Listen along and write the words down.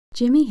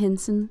Jimmy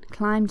Hinson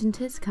climbed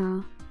into his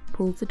car,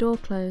 pulled the door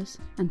close,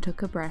 and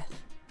took a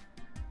breath.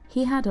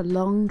 He had a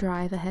long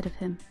drive ahead of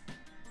him.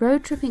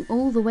 Road tripping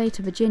all the way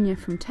to Virginia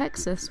from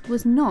Texas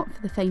was not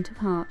for the faint of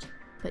heart,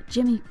 but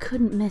Jimmy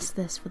couldn't miss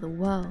this for the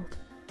world.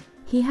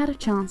 He had a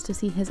chance to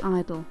see his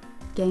idol,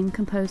 game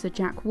composer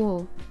Jack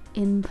Wall,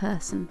 in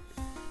person.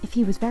 If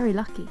he was very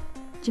lucky,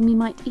 Jimmy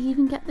might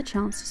even get the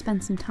chance to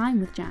spend some time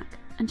with Jack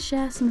and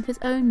share some of his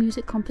own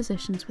music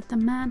compositions with the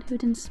man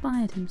who'd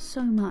inspired him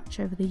so much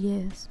over the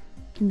years.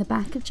 In the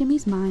back of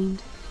Jimmy's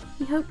mind,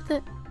 he hoped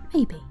that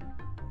maybe,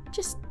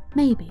 just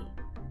maybe,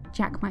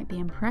 Jack might be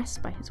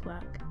impressed by his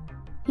work.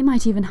 He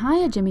might even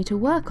hire Jimmy to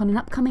work on an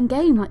upcoming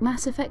game like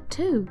Mass Effect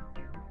 2.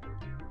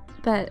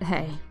 But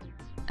hey,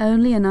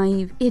 only a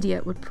naive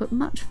idiot would put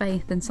much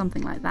faith in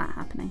something like that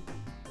happening.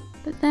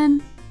 But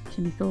then,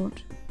 Jimmy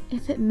thought,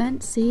 if it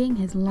meant seeing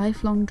his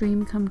lifelong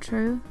dream come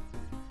true,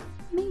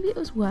 maybe it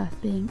was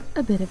worth being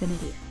a bit of an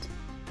idiot.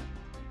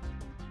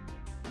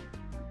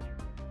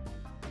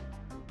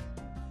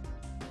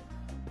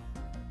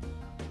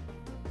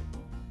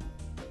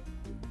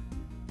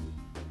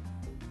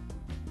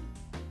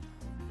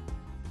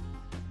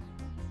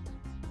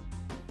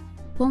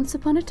 Once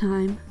upon a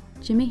time,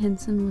 Jimmy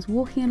Hinson was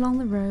walking along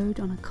the road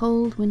on a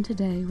cold winter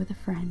day with a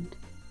friend.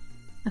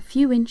 A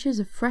few inches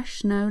of fresh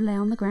snow lay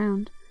on the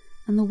ground,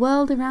 and the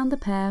world around the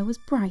pair was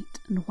bright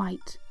and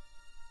white.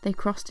 They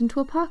crossed into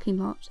a parking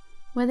lot,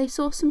 where they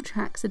saw some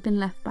tracks had been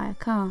left by a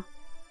car.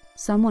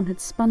 Someone had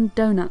spun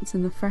donuts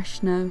in the fresh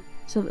snow,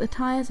 so that the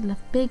tyres had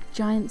left big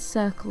giant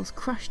circles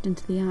crushed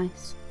into the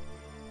ice.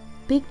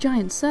 Big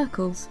Giant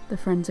Circles, the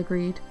friends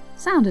agreed,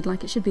 sounded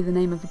like it should be the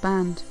name of a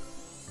band.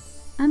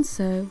 And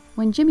so,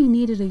 when Jimmy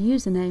needed a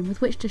username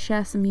with which to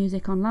share some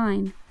music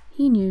online,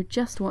 he knew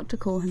just what to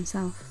call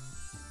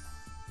himself.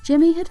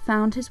 Jimmy had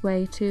found his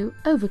way to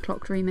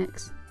OverClocked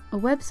Remix, a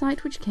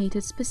website which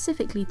catered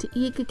specifically to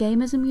eager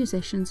gamers and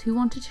musicians who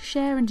wanted to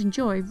share and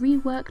enjoy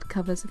reworked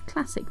covers of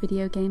classic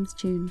video games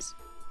tunes.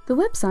 The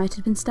website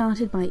had been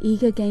started by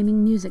eager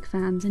gaming music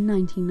fans in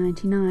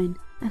 1999,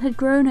 and had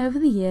grown over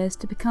the years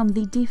to become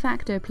the de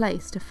facto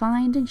place to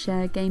find and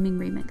share gaming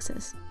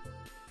remixes.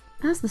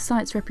 As the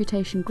site's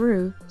reputation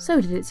grew,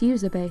 so did its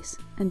user base,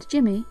 and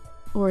Jimmy,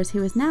 or as he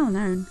was now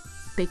known,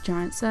 Big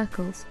Giant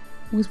Circles,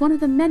 was one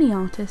of the many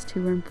artists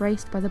who were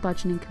embraced by the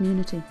burgeoning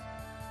community.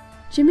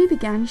 Jimmy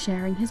began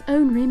sharing his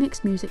own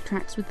remixed music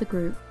tracks with the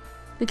group.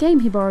 The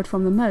game he borrowed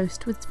from the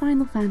most was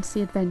Final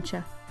Fantasy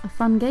Adventure, a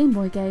fun Game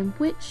Boy game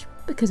which,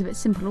 because of its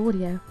simple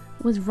audio,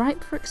 was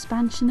ripe for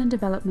expansion and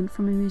development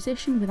from a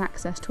musician with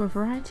access to a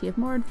variety of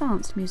more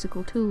advanced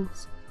musical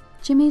tools.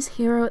 Jimmy's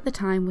hero at the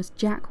time was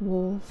Jack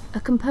Wall, a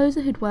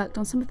composer who'd worked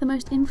on some of the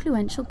most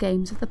influential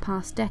games of the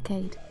past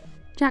decade.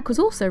 Jack was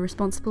also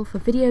responsible for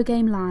Video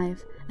Game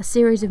Live, a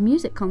series of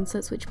music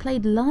concerts which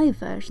played live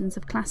versions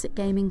of classic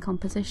gaming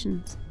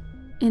compositions.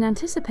 In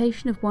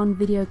anticipation of one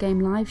Video Game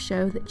Live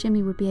show that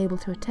Jimmy would be able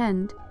to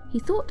attend, he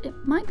thought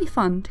it might be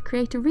fun to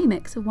create a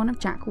remix of one of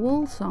Jack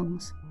Wall's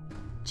songs.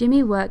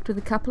 Jimmy worked with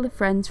a couple of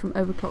friends from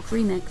OverClocked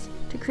Remix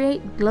to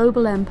create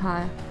Global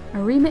Empire, a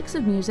remix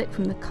of music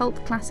from the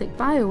cult classic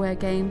BioWare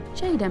game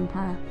Jade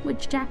Empire,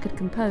 which Jack had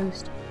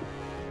composed.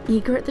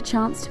 Eager at the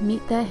chance to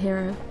meet their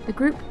hero, the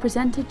group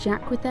presented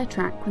Jack with their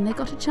track when they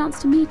got a chance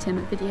to meet him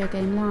at Video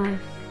Game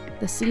Live.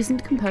 The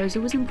seasoned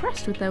composer was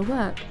impressed with their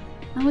work,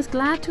 and was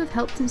glad to have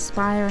helped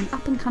inspire an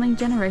up-and-coming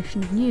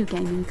generation of new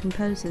gaming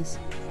composers.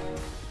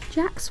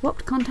 Jack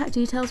swapped contact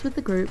details with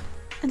the group,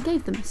 and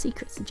gave them a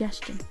secret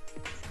suggestion.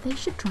 They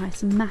should try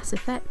some Mass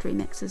Effect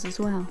remixes as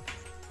well.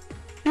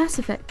 Mass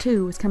Effect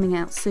 2 was coming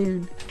out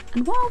soon,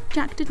 and while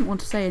Jack didn't want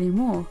to say any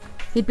more,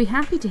 he'd be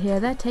happy to hear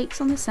their takes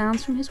on the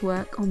sounds from his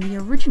work on the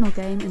original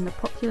game in the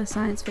popular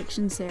science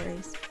fiction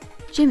series.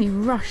 Jimmy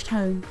rushed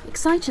home,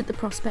 excited at the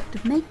prospect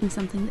of making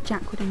something that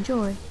Jack would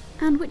enjoy,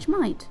 and which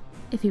might,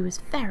 if he was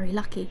very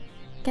lucky,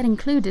 get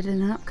included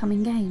in an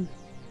upcoming game.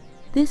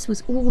 This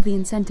was all the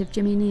incentive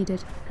Jimmy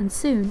needed, and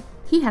soon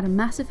he had a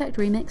Mass Effect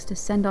remix to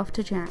send off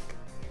to Jack.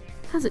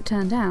 As it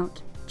turned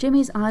out,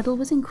 Jimmy's idol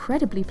was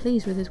incredibly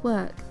pleased with his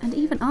work, and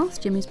even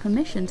asked Jimmy's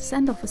permission to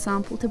send off a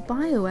sample to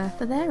BioWare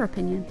for their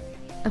opinion.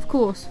 Of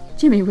course,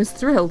 Jimmy was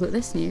thrilled at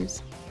this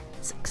news.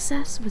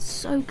 Success was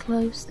so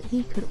close that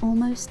he could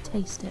almost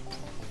taste it.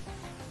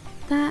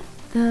 That,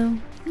 though,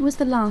 was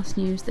the last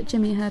news that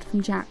Jimmy heard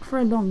from Jack for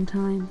a long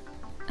time.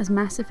 As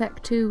Mass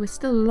Effect 2 was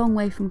still a long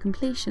way from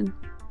completion,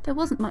 there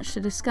wasn't much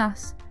to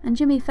discuss, and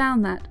Jimmy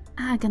found that,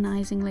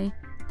 agonisingly,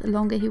 the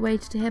longer he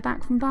waited to hear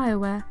back from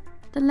BioWare,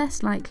 the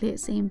less likely it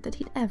seemed that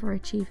he'd ever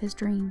achieve his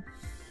dream.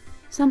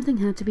 Something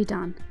had to be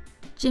done.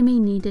 Jimmy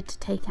needed to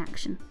take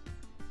action.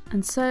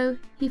 And so,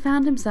 he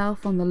found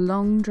himself on the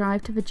long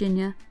drive to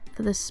Virginia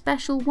for the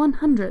special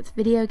 100th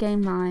Video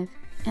Game Live,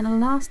 in a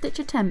last-ditch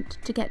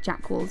attempt to get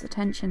Jack Wall's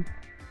attention.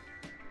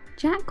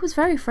 Jack was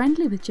very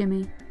friendly with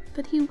Jimmy,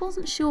 but he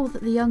wasn't sure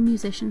that the young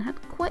musician had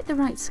quite the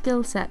right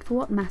skill set for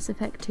what Mass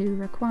Effect 2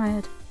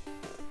 required.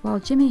 While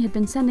Jimmy had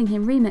been sending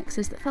him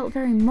remixes that felt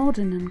very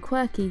modern and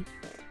quirky,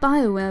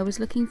 BioWare was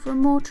looking for a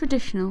more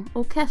traditional,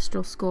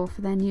 orchestral score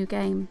for their new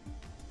game.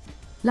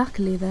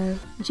 Luckily though,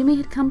 Jimmy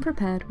had come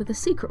prepared with a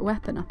secret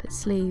weapon up his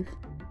sleeve.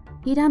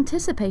 He'd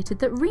anticipated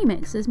that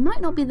remixes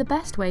might not be the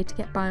best way to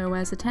get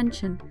BioWare's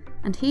attention,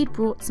 and he'd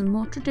brought some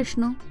more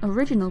traditional,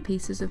 original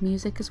pieces of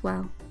music as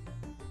well.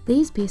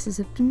 These pieces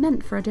had been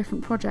meant for a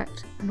different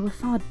project, and were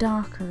far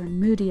darker and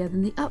moodier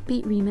than the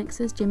upbeat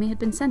remixes Jimmy had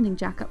been sending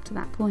Jack up to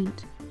that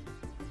point.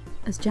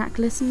 As Jack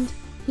listened,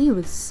 he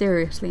was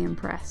seriously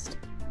impressed.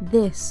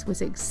 This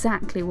was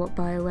exactly what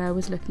BioWare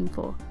was looking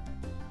for.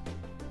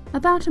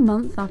 About a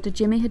month after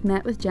Jimmy had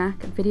met with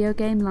Jack at Video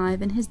Game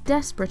Live in his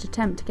desperate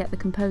attempt to get the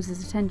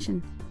composer's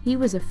attention, he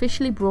was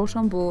officially brought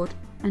on board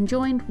and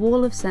joined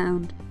Wall of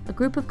Sound, a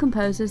group of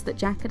composers that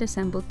Jack had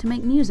assembled to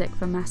make music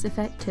for Mass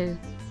Effect 2.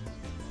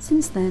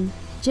 Since then,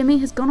 Jimmy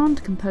has gone on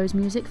to compose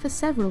music for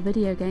several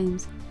video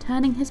games,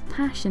 turning his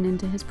passion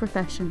into his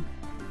profession.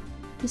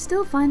 He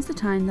still finds the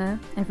time though,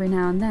 every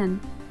now and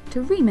then,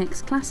 to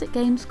remix classic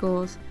game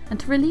scores and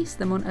to release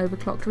them on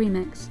OverClocked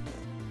Remix.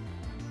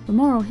 The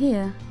moral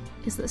here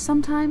is that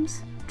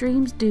sometimes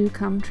dreams do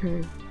come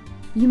true.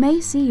 You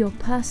may see your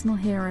personal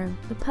hero,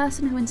 the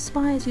person who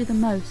inspires you the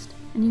most,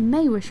 and you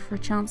may wish for a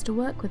chance to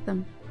work with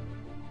them.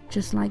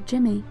 Just like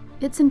Jimmy,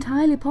 it's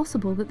entirely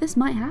possible that this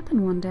might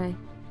happen one day,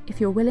 if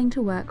you're willing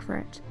to work for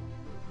it.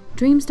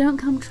 Dreams don't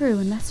come true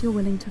unless you're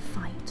willing to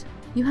fight.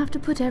 You have to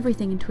put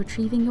everything into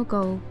achieving your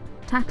goal,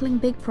 tackling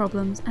big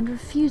problems and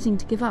refusing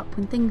to give up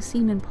when things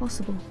seem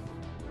impossible.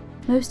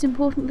 Most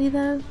importantly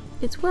though,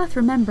 it's worth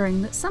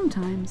remembering that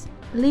sometimes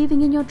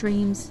believing in your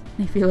dreams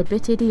may feel a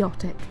bit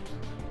idiotic.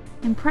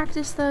 In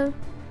practice though,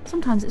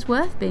 sometimes it's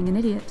worth being an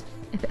idiot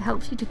if it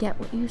helps you to get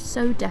what you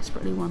so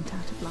desperately want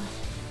out of life.